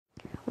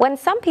When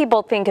some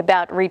people think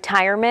about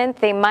retirement,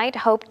 they might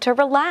hope to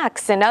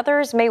relax and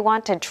others may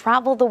want to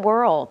travel the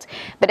world.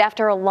 But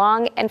after a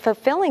long and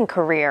fulfilling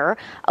career,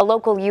 a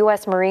local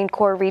U.S. Marine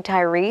Corps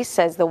retiree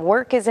says the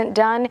work isn't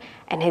done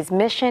and his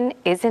mission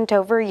isn't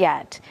over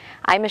yet.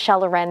 I'm Michelle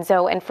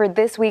Lorenzo, and for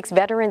this week's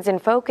Veterans in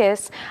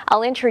Focus,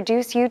 I'll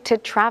introduce you to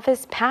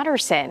Travis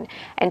Patterson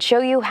and show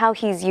you how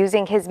he's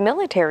using his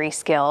military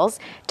skills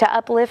to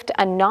uplift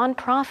a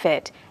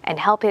nonprofit and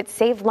help it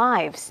save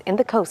lives in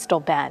the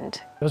Coastal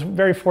Bend. I was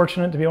very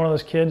fortunate to be one of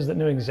those kids that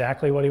knew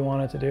exactly what he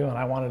wanted to do, and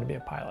I wanted to be a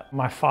pilot.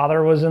 My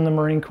father was in the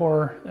Marine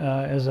Corps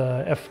as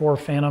a F-4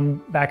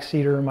 Phantom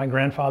backseater. My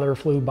grandfather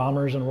flew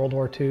bombers in World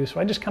War II, so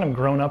I just kind of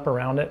grown up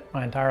around it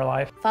my entire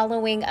life.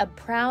 Following a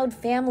proud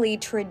family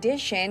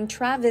tradition,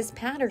 Travis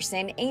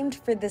Patterson aimed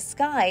for the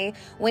sky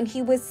when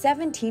he was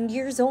 17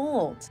 years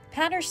old.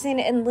 Patterson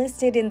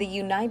enlisted in the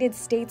United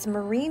States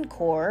Marine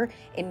Corps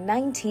in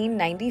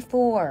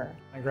 1994.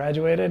 I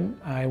graduated,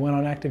 I went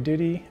on active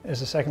duty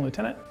as a second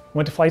lieutenant.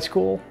 Went to flight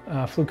school,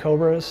 flew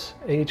Cobras,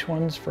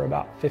 AH-1s for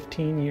about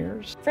 15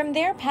 years. From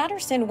there,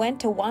 Patterson went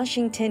to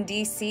Washington,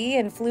 D.C.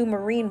 and flew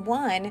Marine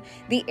One,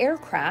 the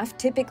aircraft,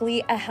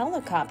 typically a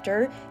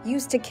helicopter,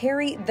 used to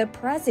carry the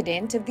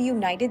President of the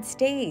United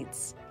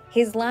States.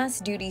 His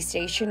last duty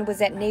station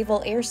was at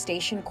Naval Air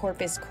Station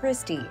Corpus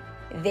Christi.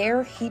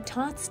 There, he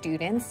taught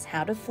students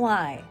how to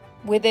fly.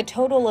 With a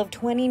total of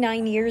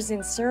 29 years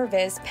in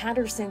service,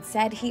 Patterson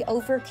said he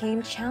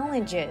overcame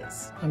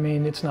challenges. I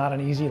mean, it's not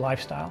an easy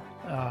lifestyle.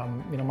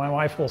 My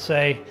wife will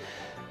say,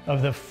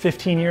 of the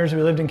 15 years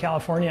we lived in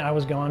California, I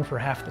was gone for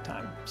half the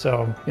time.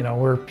 So,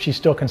 she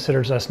still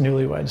considers us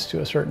newlyweds to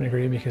a certain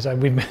degree because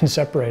we've been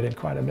separated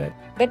quite a bit.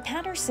 But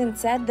Patterson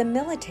said the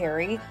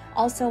military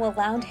also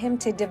allowed him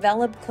to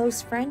develop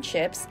close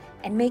friendships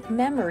and make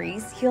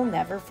memories he'll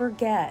never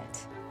forget.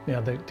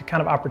 The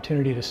kind of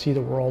opportunity to see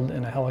the world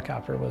in a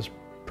helicopter was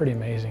pretty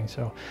amazing.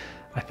 So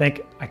I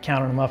think I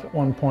counted them up at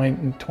one point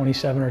in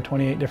 27 or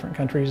 28 different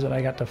countries that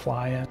I got to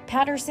fly in.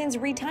 Patterson's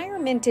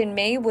retirement in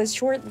May was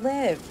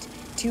short-lived.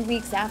 2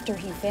 weeks after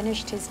he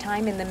finished his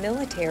time in the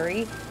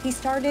military, he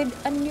started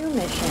a new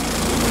mission.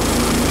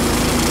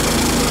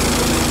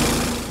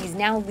 He's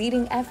now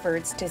leading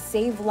efforts to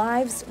save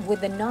lives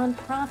with the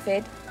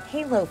nonprofit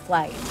Halo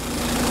Flight.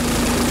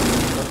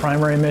 Our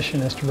primary mission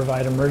is to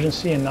provide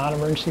emergency and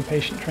non-emergency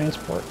patient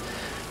transport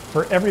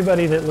for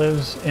everybody that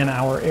lives in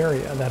our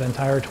area, that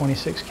entire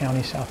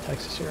 26-county South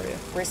Texas area.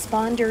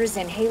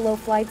 Responders in Halo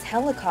Flight's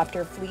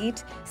helicopter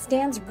fleet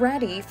stands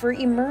ready for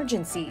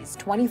emergencies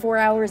 24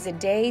 hours a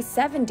day,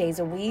 7 days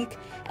a week,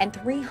 and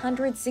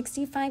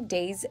 365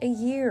 days a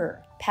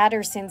year.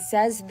 Patterson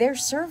says their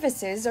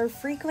services are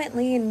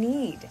frequently in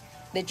need.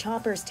 The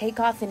choppers take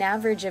off an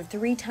average of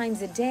 3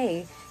 times a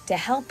day to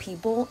help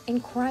people in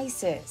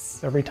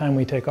crisis. Every time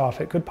we take off,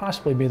 it could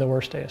possibly be the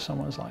worst day of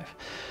someone's life.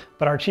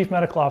 But our chief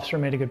medical officer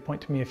made a good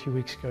point to me a few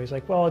weeks ago. He's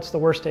like, well, it's the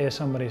worst day of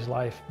somebody's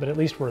life, but at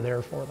least we're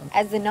there for them.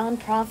 As the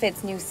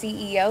nonprofit's new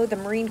CEO, the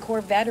Marine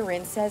Corps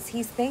veteran says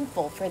he's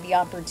thankful for the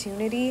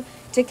opportunity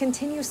to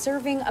continue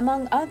serving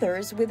among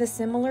others with a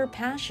similar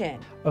passion.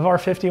 Of our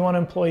 51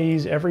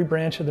 employees, every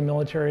branch of the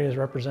military is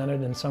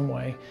represented in some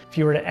way. If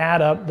you were to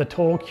add up the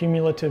total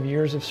cumulative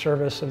years of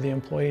service of the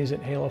employees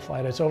at Halo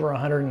Flight, it's over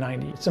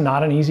 190. It's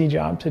not an easy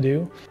job to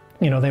do.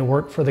 They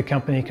work for the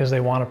company because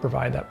they want to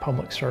provide that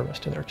public service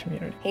to their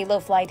community. Halo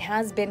Flight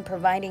has been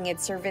providing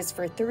its service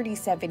for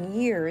 37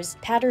 years.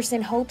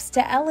 Patterson hopes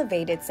to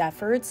elevate its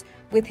efforts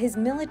with his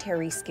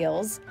military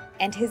skills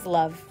and his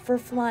love for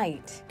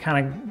flight.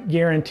 Kind of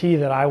guarantee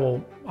that I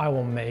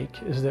will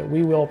make is that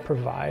we will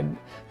provide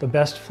the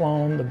best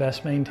flown, the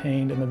best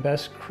maintained, and the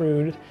best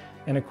crewed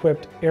and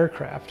equipped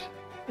aircraft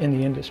in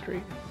the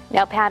industry.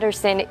 Now,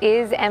 Patterson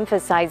is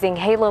emphasizing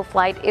Halo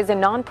Flight is a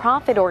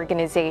nonprofit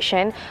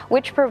organization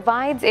which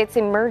provides its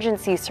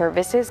emergency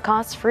services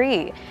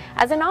cost-free.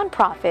 As a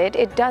nonprofit,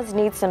 it does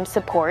need some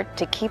support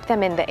to keep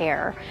them in the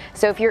air.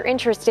 So if you're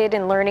interested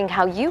in learning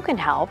how you can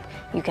help,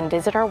 you can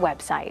visit our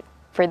website.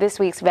 For this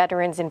week's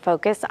Veterans in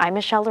Focus, I'm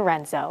Michelle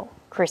Lorenzo,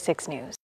 KRIS 6 News.